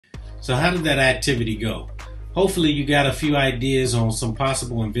So how did that activity go? Hopefully you got a few ideas on some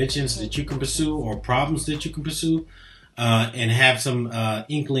possible inventions that you can pursue or problems that you can pursue, and have some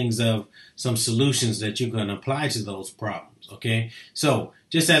inklings of some solutions that you can apply to those problems, okay? So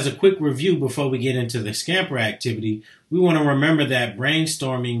just as a quick review before we get into the SCAMPER activity, we want to remember that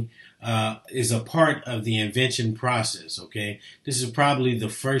brainstorming is a part of the invention process, okay? This is probably the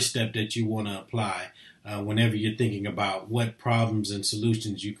first step that you want to apply whenever you're thinking about what problems and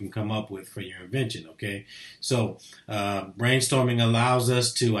solutions you can come up with for your invention, okay? So brainstorming allows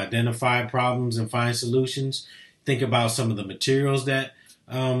us to identify problems and find solutions, think about some of the materials that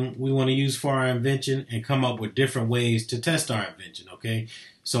we want to use for our invention, and come up with different ways to test our invention, okay?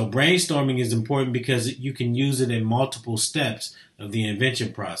 So brainstorming is important because you can use it in multiple steps of the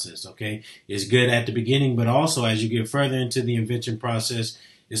invention process, okay? It's good at the beginning, but also as you get further into the invention process,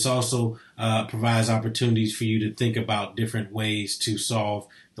 this also provides opportunities for you to think about different ways to solve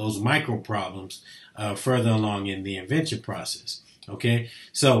those micro problems further along in the invention process. Okay,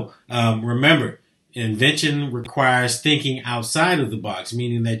 so remember, invention requires thinking outside of the box,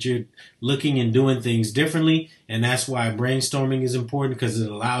 meaning that you're looking and doing things differently, and that's why brainstorming is important, because it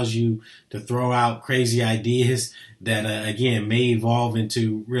allows you to throw out crazy ideas that, again, may evolve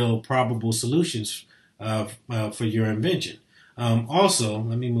into real probable solutions for your invention. Also,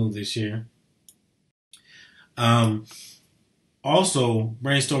 let me move this here. Also,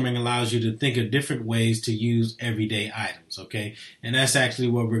 brainstorming allows you to think of different ways to use everyday items, okay? And that's actually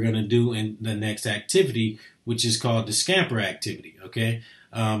what we're going to do in the next activity, which is called the SCAMPER activity, okay?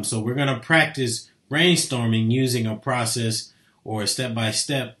 So we're going to practice brainstorming using a process or a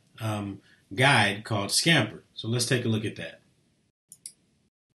step-by-step guide called SCAMPER. So let's take a look at that.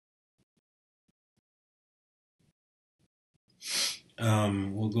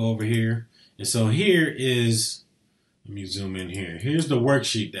 We'll go over here. And so here is, let me zoom in here. Here's the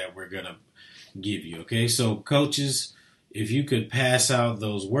worksheet that we're going to give you, okay? So coaches, if you could pass out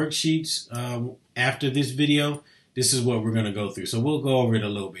those worksheets after this video, this is what we're going to go through. So we'll go over it a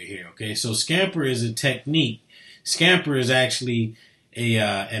little bit here, okay? So SCAMPER is a technique. SCAMPER is actually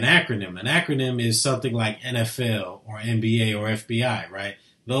an acronym. An acronym is something like NFL or NBA or FBI, right?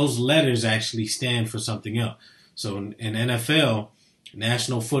 Those letters actually stand for something else. So in NFL,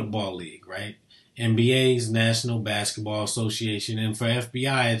 National Football League, right? NBA's National Basketball Association, and for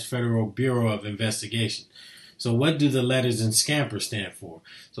FBI, it's Federal Bureau of Investigation. So what do the letters in SCAMPER stand for?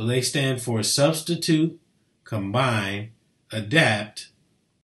 So they stand for substitute, combine, adapt,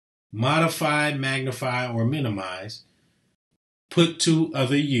 modify, magnify, or minimize, put to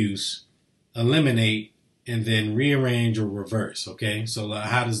other use, eliminate, and then rearrange or reverse, okay? So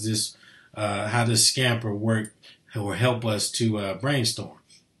how does SCAMPER work or help us to brainstorm?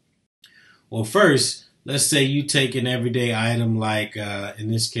 Well, first, let's say you take an everyday item like, in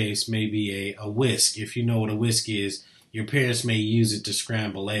this case, maybe a whisk. If you know what a whisk is, your parents may use it to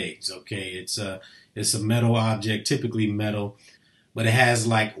scramble eggs, okay? It's a metal object, typically metal, but it has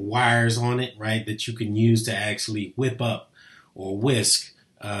like wires on it, right, that you can use to actually whip up or whisk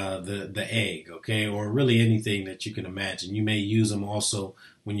the egg, okay, or really anything that you can imagine. You may use them also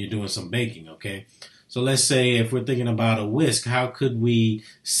when you're doing some baking, okay? So let's say if we're thinking about a whisk, how could we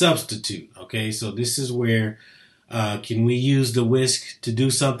substitute? Okay, so this is where can we use the whisk to do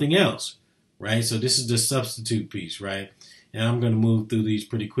something else, right? So this is the substitute piece, right? And I'm going to move through these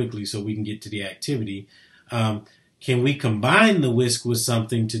pretty quickly so we can get to the activity. Can we combine the whisk with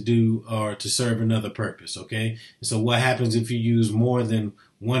something to do or to serve another purpose, okay? So what happens if you use more than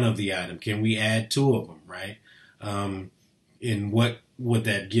one of the item? Can we add two of them, right? And what would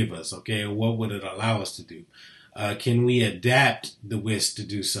that give us, okay? Or what would it allow us to do? Can we adapt the whisk to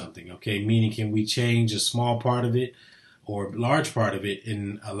do something, okay? Meaning, can we change a small part of it or a large part of it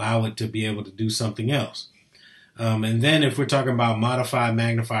and allow it to be able to do something else? And then if we're talking about modify,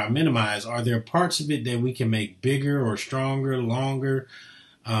 magnify, or minimize, are there parts of it that we can make bigger or stronger, longer?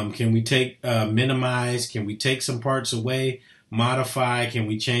 Can we take minimize? Can we take some parts away? Modify? Can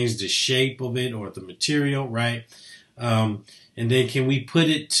we change the shape of it or the material, right? And then can we put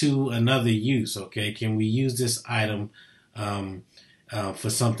it to another use, okay? Can we use this item for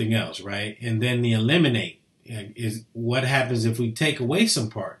something else, right? And then the eliminate is what happens if we take away some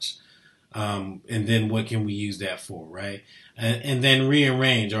parts. And then what can we use that for, right? And then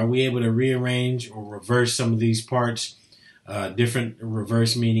rearrange. Are we able to rearrange or reverse some of these parts? Different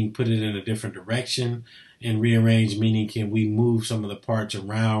reverse meaning put it in a different direction, and rearrange meaning can we move some of the parts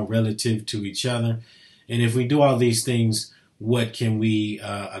around relative to each other? And if we do all these things, what can we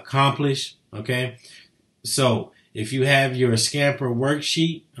accomplish? Okay, so if you have your SCAMPER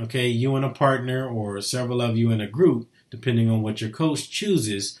worksheet, okay, you and a partner or several of you in a group, depending on what your coach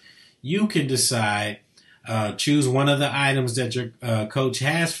chooses, you can decide, choose one of the items that your coach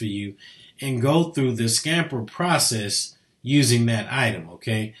has for you and go through the scamper process using that item,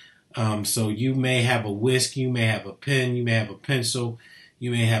 okay? So you may have a whisk, you may have a pen, you may have a pencil,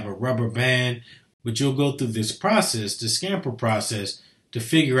 you may have a rubber band, but you'll go through this process, the scamper process, to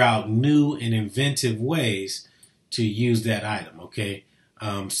figure out new and inventive ways to use that item, okay?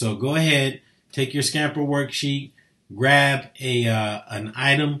 So go ahead, take your scamper worksheet, grab an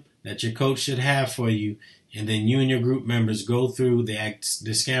item that your coach should have for you, and then you and your group members go through the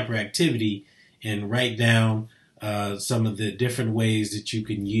scamper activity and write down some of the different ways that you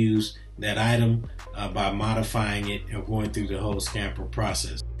can use that item by modifying it and going through the whole scamper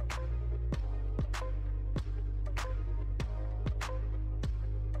process.